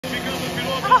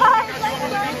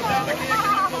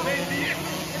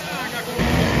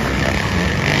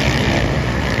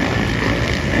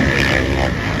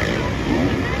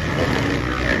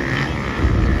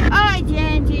Oi,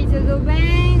 gente, tudo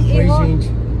bem? Oi, gente.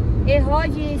 E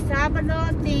hoje,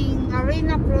 sábado, tem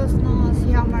Arena Cross no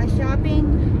Caraguatatuba Shopping.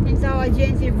 Então a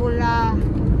gente vai lá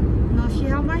no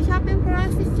Caraguatatuba Shopping para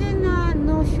assistir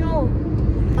no show.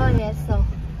 Olha só.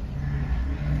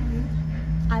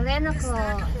 Arena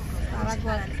Cross.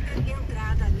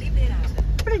 Entrada liberada.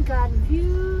 Obrigado,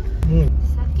 viu?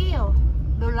 Isso aqui, ó,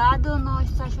 do lado no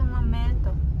estacionamento.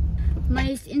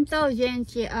 Mas então,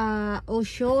 gente, o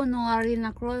show no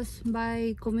Arena Cross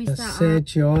vai começar às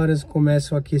 7 horas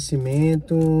começa o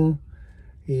aquecimento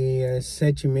e às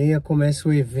 7h30 começa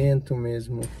o evento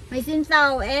mesmo. Mas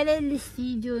então, ele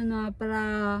decidiu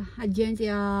para a gente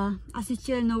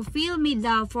assistir no filme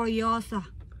da Furiosa.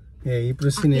 É, ir pro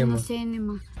cinema. Aqui no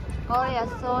cinema. Olha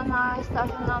só, no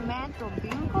estacionamento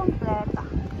bem completa.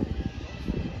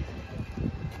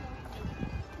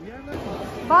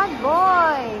 Bad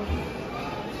Boy!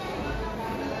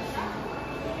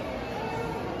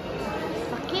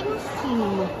 Aqui em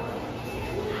cima.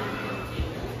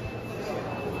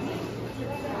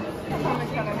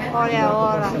 Olha a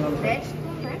hora.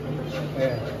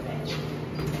 É.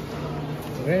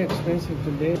 Very expensive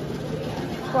today.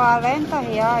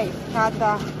 R$40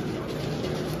 cada.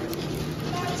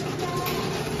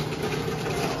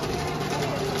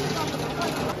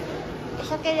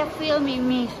 Isso aqui é filme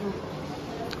mesmo.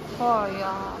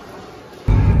 Olha.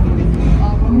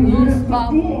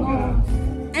 Vamos.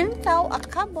 Então,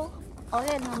 acabou.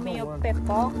 Olha no meu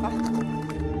pipoca.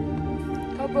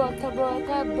 Acabou.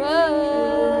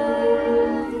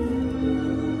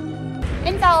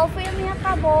 Então, o filme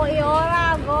acabou e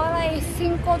agora é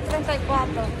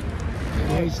 5h34.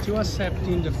 Yeah, still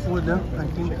accepting the food, I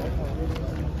think.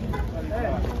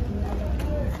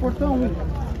 Portão 1.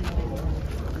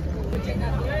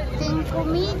 Tem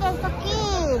comidas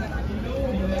aqui.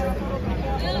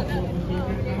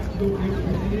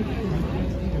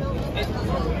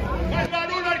 Faz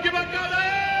barulho, arquibancada!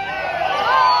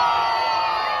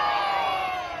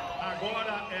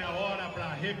 Agora é a hora para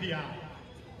arrepiar.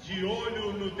 De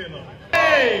olho no telão.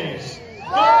 3,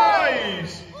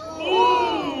 2,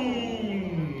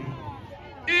 1.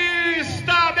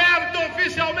 Está aberta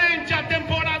oficialmente a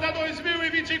temporada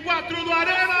 2024 do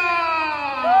Arena!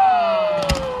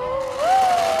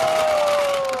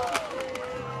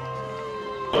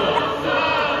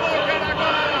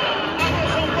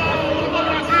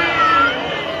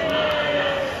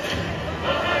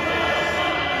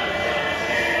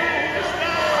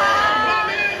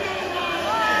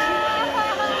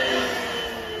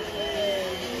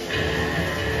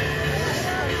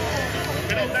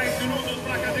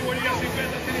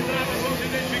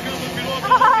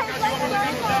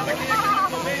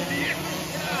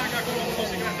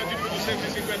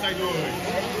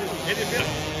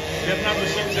 Bernardo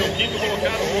Santos é o quinto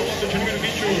colocado com o ponto de número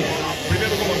 21.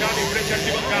 Primeiro colocado em frente à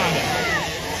arquibancada.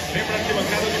 Vem para a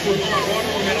arquibancada de Cordão agora,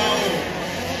 no numeral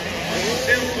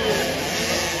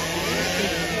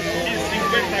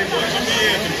 152 o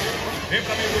Pietro. Vem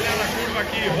para mergulhar na curva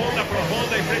aqui, ronda por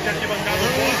ronda, em frente à arquibancada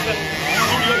oposta.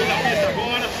 Subiu da pista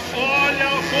agora. Olha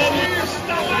como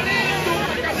está valendo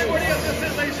a categoria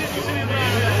 65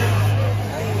 cilindradas.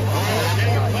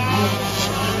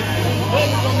 Bom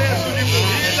começo de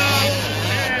corrida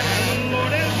é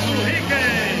Lorenzo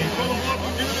Ricken com o moto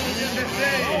de número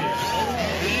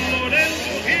 16.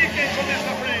 Lorenzo Ricken começa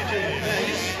à frente. É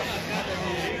isso?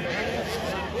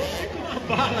 Uma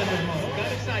bala, meu irmão. O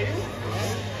cara saiu.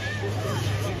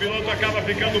 O piloto acaba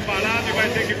ficando parado e vai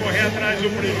ter que correr atrás do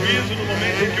prejuízo no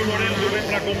momento em que o Lorenzo vem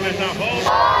para completar a volta.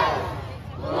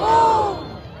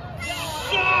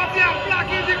 Sobe a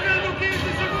placa indicando 15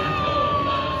 segundos.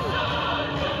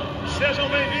 Sejam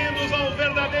bem-vindos ao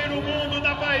verdadeiro mundo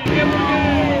da Bahia. Está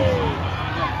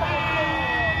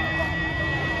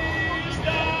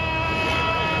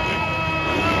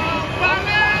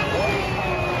valendo!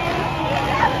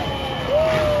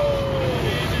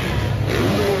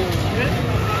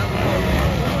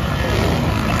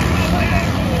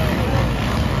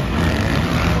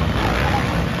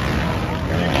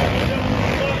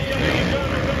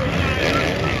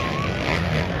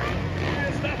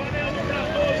 Está valendo para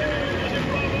 12 minutos de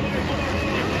prova.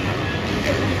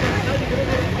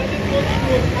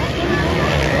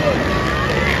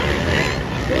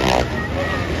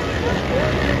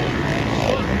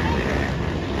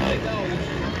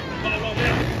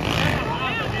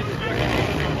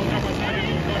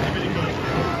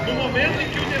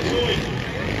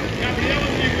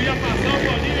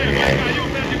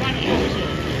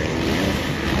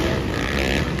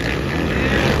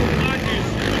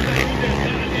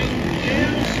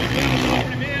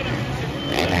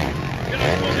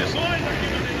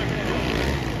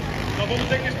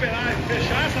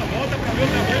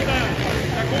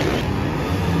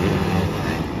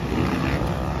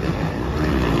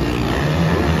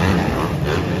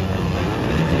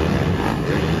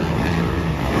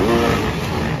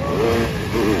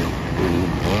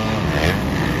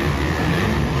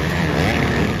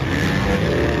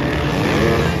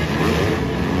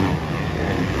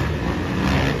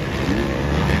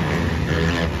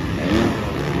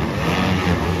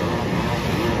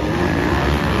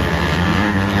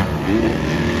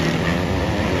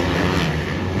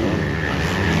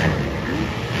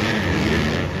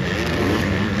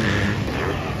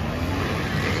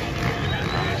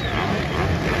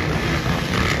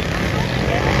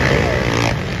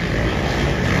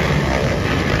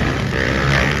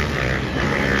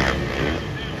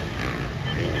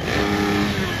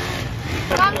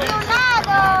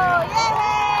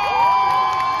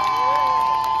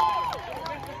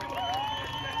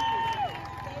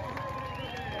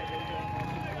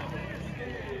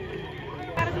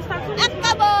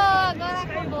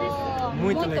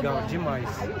 Muito legal, bom. Demais.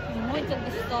 Muito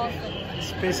gostosa.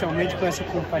 Especialmente com essa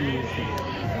companhia aqui.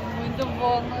 Muito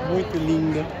bom. Muito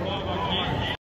linda.